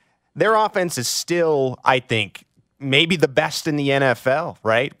 But their offense is still, I think, maybe the best in the NFL,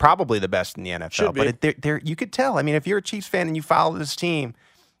 right? Probably the best in the NFL. Should be. But you could tell. I mean, if you're a Chiefs fan and you follow this team,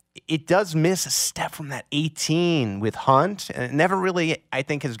 it does miss a step from that 18 with Hunt, and it never really, I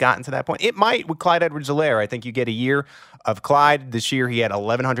think, has gotten to that point. It might with Clyde Edwards-Helaire. I think you get a year of Clyde. This year he had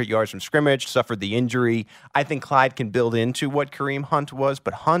 1,100 yards from scrimmage, suffered the injury. I think Clyde can build into what Kareem Hunt was,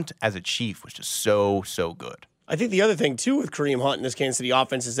 but Hunt as a Chief was just so, so good. I think the other thing, too, with Kareem Hunt in this Kansas City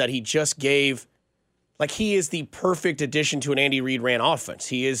offense is that he just gave, he is the perfect addition to an Andy Reid ran offense.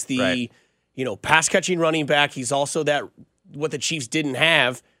 He is the, pass-catching running back. He's also that what the Chiefs didn't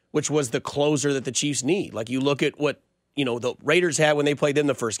have, which was the closer that the Chiefs need. Like, you look at what, the Raiders had when they played them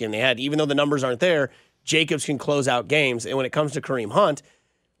the first game. They had, even though the numbers aren't there, Jacobs can close out games. And when it comes to Kareem Hunt,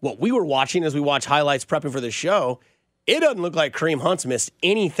 what we were watching as we watch highlights prepping for this show, it doesn't look like Kareem Hunt's missed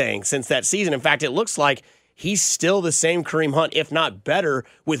anything since that season. In fact, it looks like he's still the same Kareem Hunt, if not better,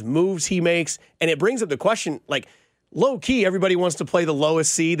 with moves he makes. And it brings up the question, low-key, everybody wants to play the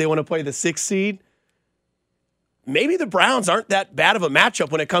lowest seed. They want to play the 6th seed. Maybe the Browns aren't that bad of a matchup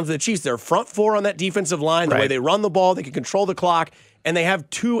when it comes to the Chiefs. They're front four on that defensive line. The way they run the ball, they can control the clock, and they have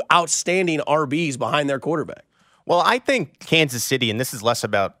 2 outstanding RBs behind their quarterback. Well, I think Kansas City, and this is less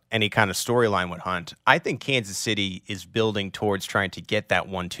about any kind of storyline with Hunt, I think Kansas City is building towards trying to get that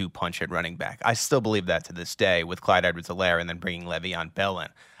 1-2 punch at running back. I still believe that to this day with Clyde Edwards-Helaire and then bringing Le'Veon Bell in.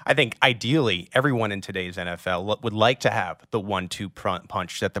 I think ideally everyone in today's NFL would like to have the 1-2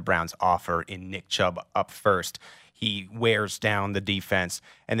 punch that the Browns offer in Nick Chubb up first. He wears down the defense,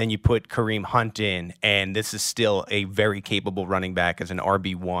 and then you put Kareem Hunt in, and this is still a very capable running back as an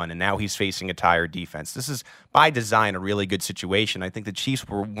RB1, and now he's facing a tired defense. This is, by design, a really good situation. I think the Chiefs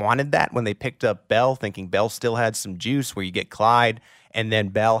wanted that when they picked up Bell, thinking Bell still had some juice where you get Clyde, and then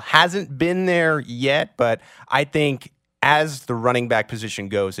Bell hasn't been there yet, but I think as the running back position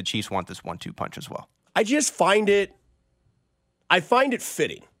goes, the Chiefs want this 1-2 punch as well. I find it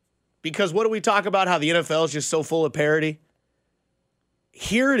fitting. Because what do we talk about, how the NFL is just so full of parity?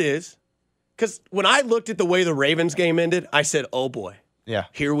 Here it is. Because when I looked at the way the Ravens game ended, I said, oh boy,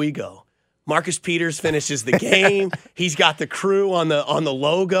 here we go. Marcus Peters finishes the game. He's got the crew on the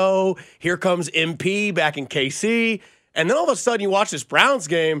logo. Here comes MP back in KC. And then all of a sudden you watch this Browns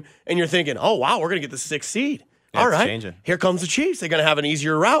game and you're thinking, oh wow, we're going to get the 6th seed. All right, changing. Here comes the Chiefs. They're going to have an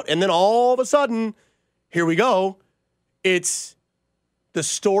easier route. And then all of a sudden, here we go. It's the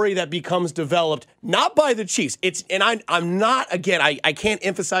story that becomes developed, not by the Chiefs. I'm not, again, I can't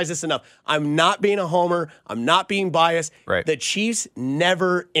emphasize this enough. I'm not being a homer. I'm not being biased. Right. The Chiefs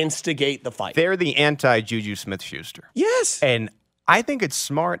never instigate the fight. They're the anti-Juju Smith-Schuster. Yes. And I think it's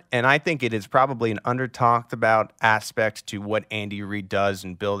smart, and I think it is probably an under-talked about aspect to what Andy Reid does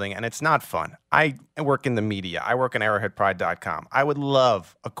in building, and it's not fun. I work in the media. I work on arrowheadpride.com. I would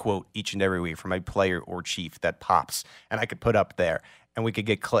love a quote each and every week from a player or chief that pops, and I could put up there. And we could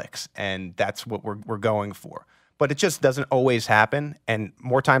get clicks, and that's what we're going for. But it just doesn't always happen, and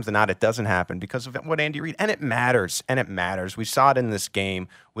more times than not, it doesn't happen because of what Andy Reid, and it matters. We saw it in this game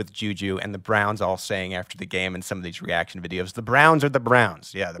with Juju and the Browns all saying after the game in some of these reaction videos, the Browns are the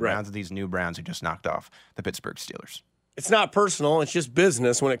Browns. Yeah, the Browns are these new Browns who just knocked off the Pittsburgh Steelers. It's not personal. It's just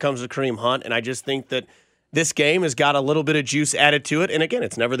business when it comes to Kareem Hunt, and I just think that this game has got a little bit of juice added to it, and again,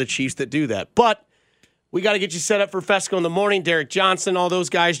 it's never the Chiefs that do that. But we got to get you set up for Fesco in the morning. Derek Johnson, all those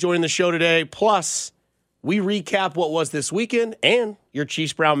guys joining the show today. Plus, we recap what was this weekend and your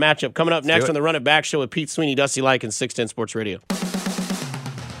Chiefs-Brown matchup. Coming up next on the Run It Back Show with Pete Sweeney, Dusty Likens, 610 Sports Radio.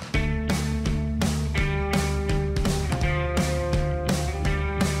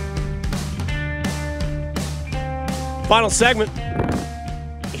 Final segment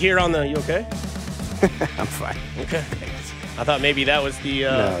here on the. You okay? I'm fine. Okay. I thought maybe that was the.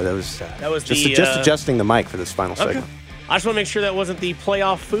 No, that was just adjusting the mic for this final segment. I just want to make sure that wasn't the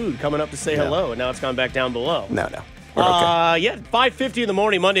playoff food coming up to say hello, and now it's gone back down below. No. We're okay. Yeah, 5:50 in the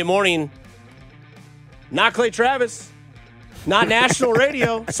morning, Monday morning. Not Clay Travis. Not national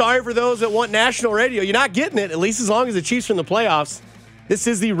radio. Sorry for those that want national radio. You're not getting it, at least as long as the Chiefs are in the playoffs. This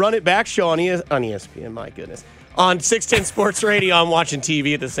is the Run It Back show on ESPN, my goodness. On 610 Sports Radio, I'm watching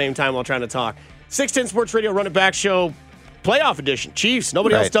TV at the same time while trying to talk. 610 Sports Radio, Run It Back show, playoff edition. Chiefs.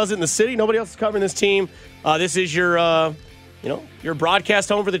 Nobody else does it in the city. Nobody else is covering this team. This is your broadcast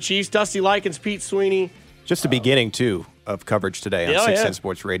home for the Chiefs. Dusty Likens, Pete Sweeney. Just the beginning, too, of coverage today on 610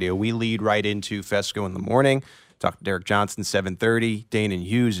 Sports Radio. We lead right into Fesco in the morning. Talk to Derek Johnson, 7:30. Dane and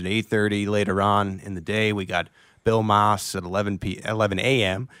Hughes at 8:30. Later on in the day, we got Bill Moss at 11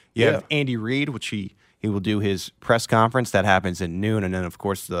 a.m. You have Andy Reid, which he will do his press conference. That happens at noon. And then, of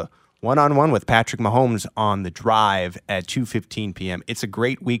course, the one-on-one with Patrick Mahomes on the drive at 2:15 p.m. It's a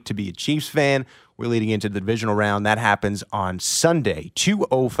great week to be a Chiefs fan. We're leading into the divisional round. That happens on Sunday,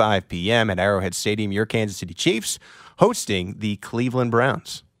 2:05 p.m. at Arrowhead Stadium. Your Kansas City Chiefs hosting the Cleveland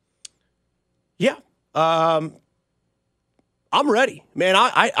Browns. Yeah. I'm ready, man.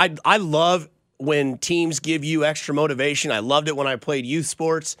 I love when teams give you extra motivation. I loved it when I played youth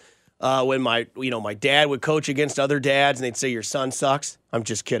sports. When my dad would coach against other dads and they'd say your son sucks. I'm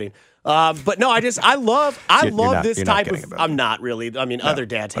just kidding. But no, I love this type of. I'm not really. I mean, other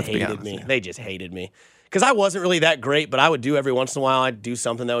dads hated me. They just hated me because I wasn't really that great. But I would do every once in a while. I'd do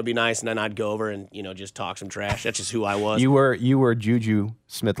something that would be nice, and then I'd go over and just talk some trash. That's just who I was. You were Juju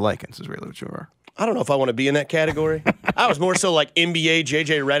Smith-Likens is really what you were. I don't know if I want to be in that category. I was more so like NBA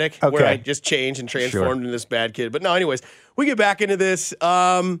JJ Redick, where I just changed and transformed into this bad kid. But no, anyways, we get back into this.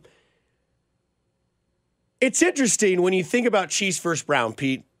 It's interesting when you think about Chiefs versus Brown,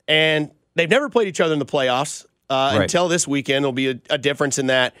 Pete, and they've never played each other in the playoffs until this weekend. There'll be a difference in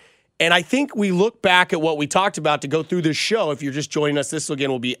that. And I think we look back at what we talked about to go through this show. If you're just joining us, this again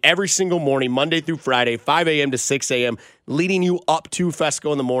will be every single morning, Monday through Friday, 5 a.m. to 6 a.m., leading you up to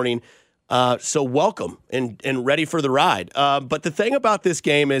Fesco in the morning. So welcome and ready for the ride. But the thing about this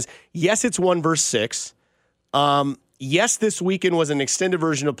game is, yes, it's 1 versus 6. Yes, this weekend was an extended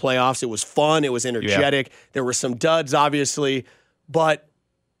version of playoffs. It was fun. It was energetic. Yeah. There were some duds, obviously. But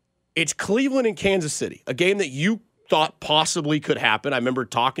it's Cleveland and Kansas City, a game that you thought possibly could happen. I remember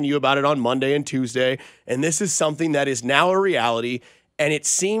talking to you about it on Monday and Tuesday. And this is something that is now a reality. And it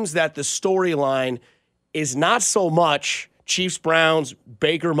seems that the storyline is not so much Chiefs, Browns,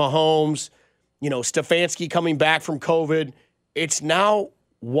 Baker, Mahomes, Stefanski coming back from COVID. It's now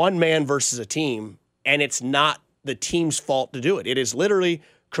one man versus a team, and it's not the team's fault to do it. It is literally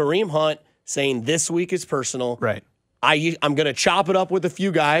Kareem Hunt saying this week is personal. Right. I'm going to chop it up with a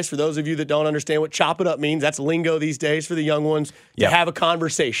few guys. For those of you that don't understand what chop it up means, that's lingo these days for the young ones to have a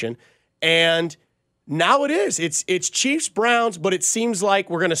conversation. And now it is. It's Chiefs, Browns, but it seems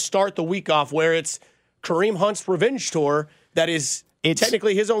like we're going to start the week off where it's Kareem Hunt's revenge tour. That is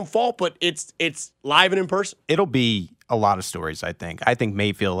technically his own fault, but it's live and in person. It'll be a lot of stories, I think. I think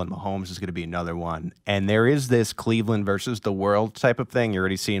Mayfield and Mahomes is going to be another one. And there is this Cleveland versus the world type of thing. You're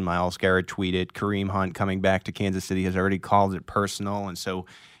already seeing Myles Garrett tweet it. Kareem Hunt coming back to Kansas City has already called it personal. And so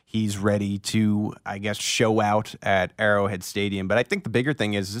he's ready to, I guess, show out at Arrowhead Stadium. But I think the bigger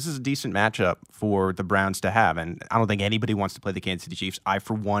thing is this is a decent matchup for the Browns to have. And I don't think anybody wants to play the Kansas City Chiefs. I,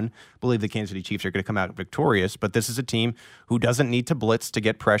 for one, believe the Kansas City Chiefs are going to come out victorious. But this is a team who doesn't need to blitz to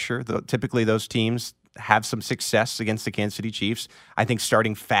get pressure. Typically, those teams have some success against the Kansas City Chiefs. I think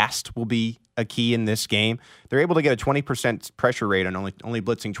starting fast will be a key in this game. They're able to get a 20% pressure rate on only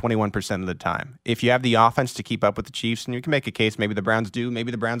blitzing 21% of the time. If you have the offense to keep up with the Chiefs, and you can make a case, maybe the Browns do, maybe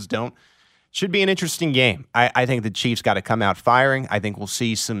the Browns don't, should be an interesting game. I think the Chiefs got to come out firing. I think we'll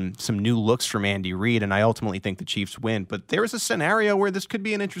see some new looks from Andy Reid, and I ultimately think the Chiefs win. But there is a scenario where this could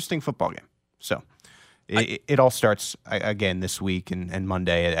be an interesting football game. So it all starts, again, this week and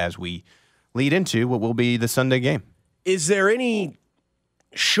Monday as we lead into what will be the Sunday game.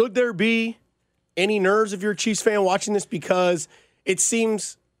 Should there be any nerves if you're a Chiefs fan watching this? Because it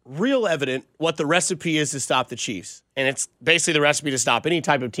seems real evident what the recipe is to stop the Chiefs. And it's basically the recipe to stop any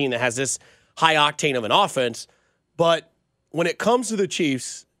type of team that has this high octane of an offense. But when it comes to the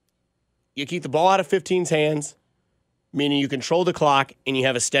Chiefs, you keep the ball out of 15's hands, meaning you control the clock and you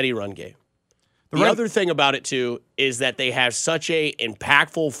have a steady run game. The other thing about it, too, is that they have such a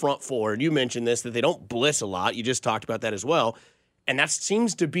impactful front four. You mentioned this, that they don't blitz a lot. You just talked about that as well. And that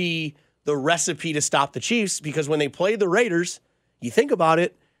seems to be the recipe to stop the Chiefs because when they played the Raiders, you think about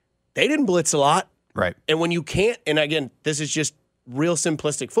it, they didn't blitz a lot. Right. And when you can't, and again, this is just real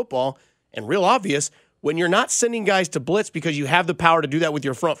simplistic football and real obvious, when you're not sending guys to blitz because you have the power to do that with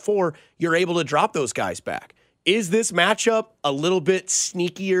your front four, you're able to drop those guys back. Is this matchup a little bit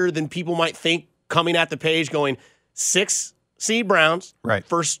sneakier than people might think coming at the page going 6 seed Browns, right,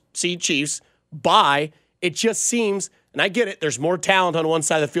 1st seed Chiefs, bye? It just seems, and I get it, there's more talent on one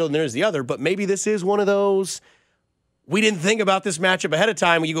side of the field than there is the other, but maybe this is one of those, we didn't think about this matchup ahead of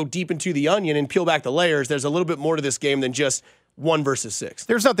time. When you go deep into the onion and peel back the layers, there's a little bit more to this game than just 1 versus 6.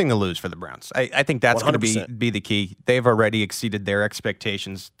 There's nothing to lose for the Browns. I think that's going to 100%. be the key. They've already exceeded their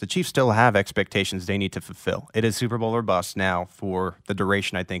expectations. The Chiefs still have expectations they need to fulfill. It is Super Bowl or bust now for the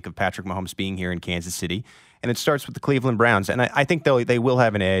duration, I think, of Patrick Mahomes being here in Kansas City. And it starts with the Cleveland Browns. And I think they will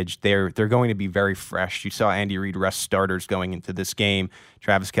have an edge. They're going to be very fresh. You saw Andy Reid rest starters going into this game.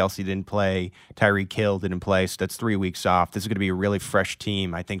 Travis Kelce didn't play. Tyreek Hill didn't play. So that's 3 weeks off. This is going to be a really fresh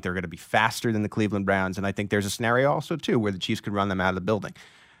team. I think they're going to be faster than the Cleveland Browns. And I think there's a scenario also, too, where the Chiefs could run them out of the building.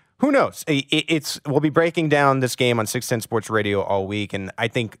 Who knows? We'll be breaking down this game on 610 Sports Radio all week, and I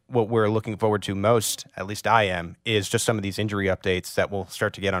think what we're looking forward to most, at least I am, is just some of these injury updates that we'll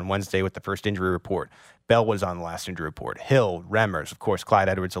start to get on Wednesday with the first injury report. Bell was on the last injury report. Hill, Remmers, of course, Clyde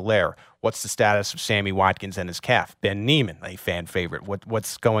Edwards-Helaire. What's the status of Sammy Watkins and his calf? Ben Neiman, a fan favorite.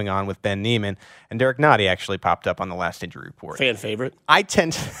 What's going on with Ben Neiman? And Derek Nottie actually popped up on the last injury report. Fan favorite? I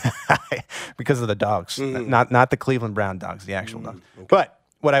tend to, because of the dogs, not the Cleveland Brown dogs, the actual dogs. Okay. But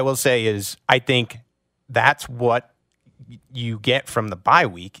what I will say is I think that's what you get from the bye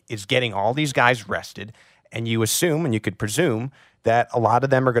week is getting all these guys rested, and you assume and you could presume that a lot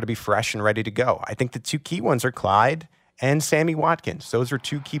of them are going to be fresh and ready to go. I think the 2 key ones are Clyde and Sammy Watkins. Those are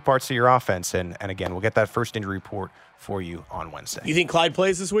 2 key parts of your offense, and again, we'll get that first injury report for you on Wednesday. You think Clyde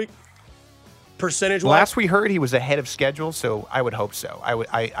plays this week? Percentage-wise? Last we heard, he was ahead of schedule, so I would hope so.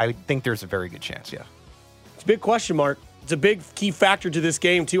 I think there's a very good chance, yeah. It's a big question mark. It's a big key factor to this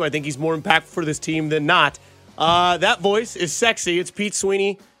game, too. I think he's more impactful for this team than not. That voice is sexy. It's Pete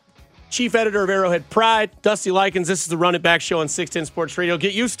Sweeney, chief editor of Arrowhead Pride. Dusty Likens, this is the Run It Back show on 610 Sports Radio.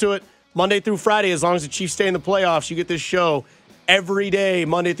 Get used to it. Monday through Friday, as long as the Chiefs stay in the playoffs, you get this show every day,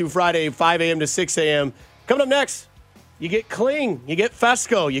 Monday through Friday, 5 a.m. to 6 a.m. Coming up next, you get Kling, you get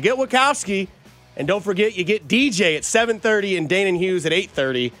Fesco, you get Wachowski, and don't forget, you get DJ at 7:30 and Dane and Hughes at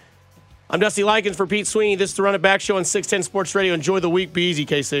 8:30. I'm Dusty Likens for Pete Sweeney. This is the Run It Back show on 610 Sports Radio. Enjoy the week. Be easy,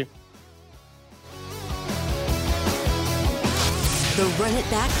 KC. The Run It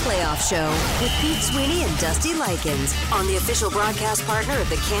Back Playoff Show with Pete Sweeney and Dusty Likens on the official broadcast partner of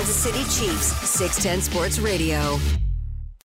the Kansas City Chiefs, 610 Sports Radio.